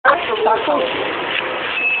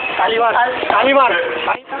कालीमार कालीमार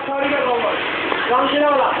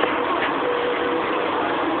वाला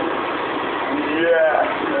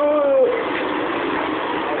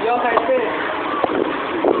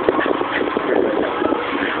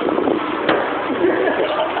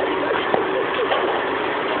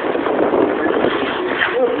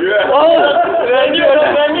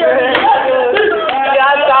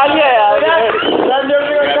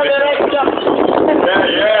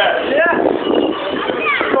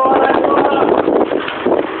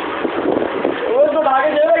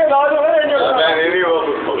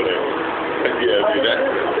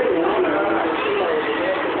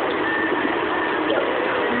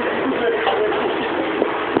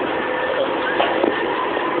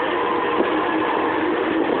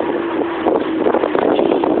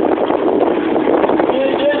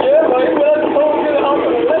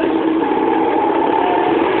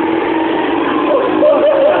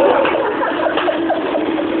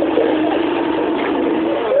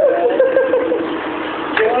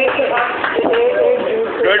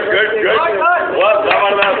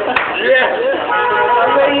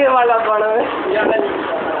ये वाला बड़ा है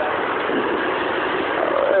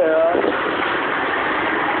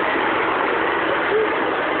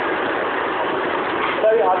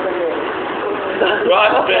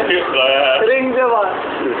रिंग से बात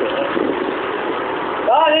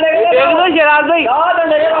शराब भाई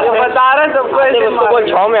बता रहे सबको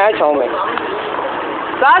छाव में है छाव में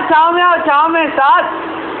साथ छाव में आओ छाव में साथ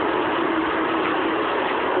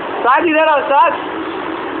साथ इधर आओ साथ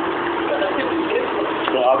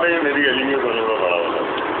तो आप मेरी गली में सोने का बड़ा वाला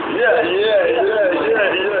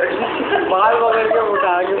माल वगैरह के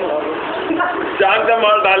उठा के चांद का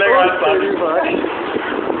माल डालेगा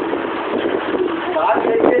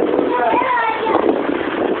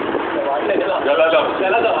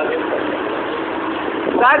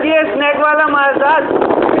साथ ये स्नैक वाला माल साथ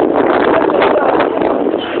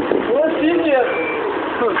वो सीन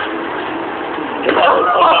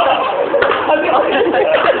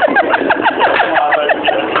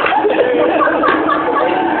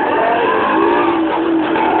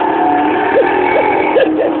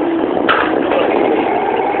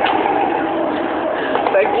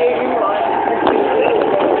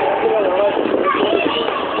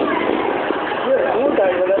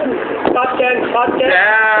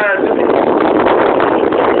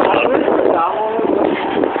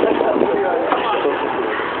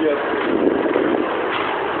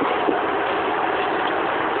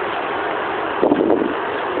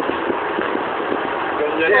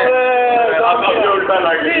उल्टा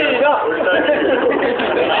लगा उल्टा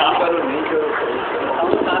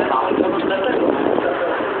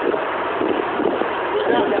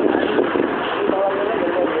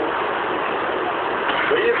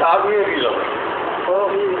ये साफ नहीं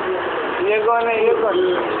होगी ये कौन है ये कौन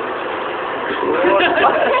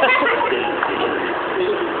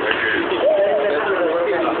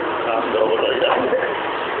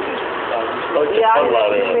क्या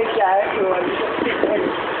है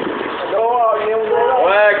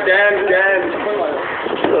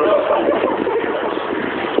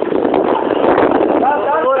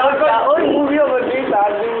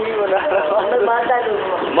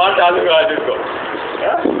मार डालूंगा आज इसको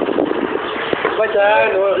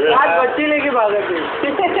आज बच्ची लेके भागा थी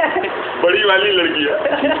बड़ी वाली लड़की है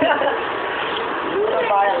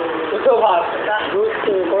तो बात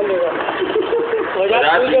कौन देगा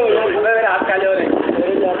मेरे हाथ काले हो रहे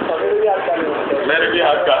मेरे भी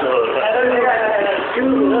हाथ काले हो रहे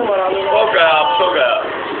हो गया अब तो गया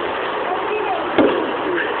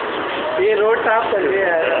ये रोड साफ कर दिया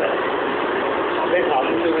है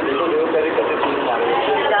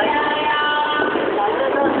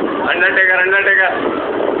अंडरटेकर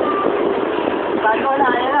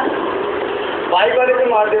बाइक वाले को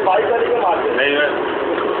मार दे नहीं है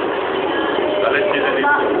गलत चीज़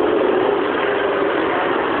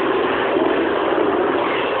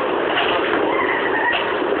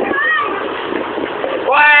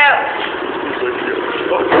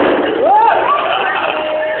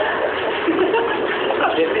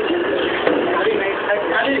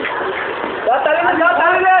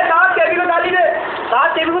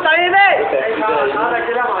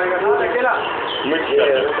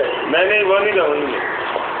नहीं नहीं वो नहीं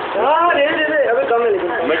हाँ दे अबे कम है लेकिन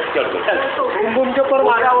मिक्स कर दो उनके ऊपर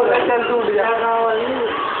मारा हो चल तू उठ जा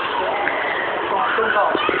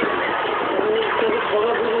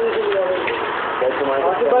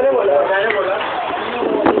मैंने बोला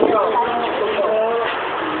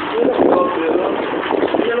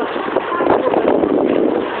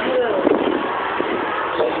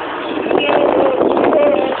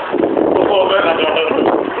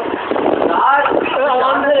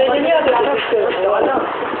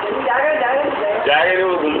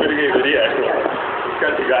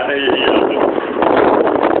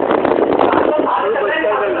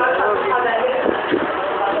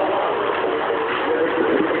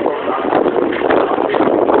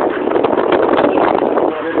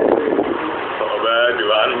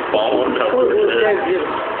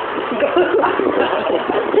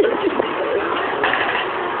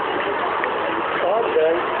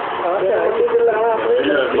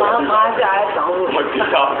कहाँ से आया? मक्खी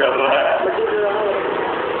साफ कर रहा है।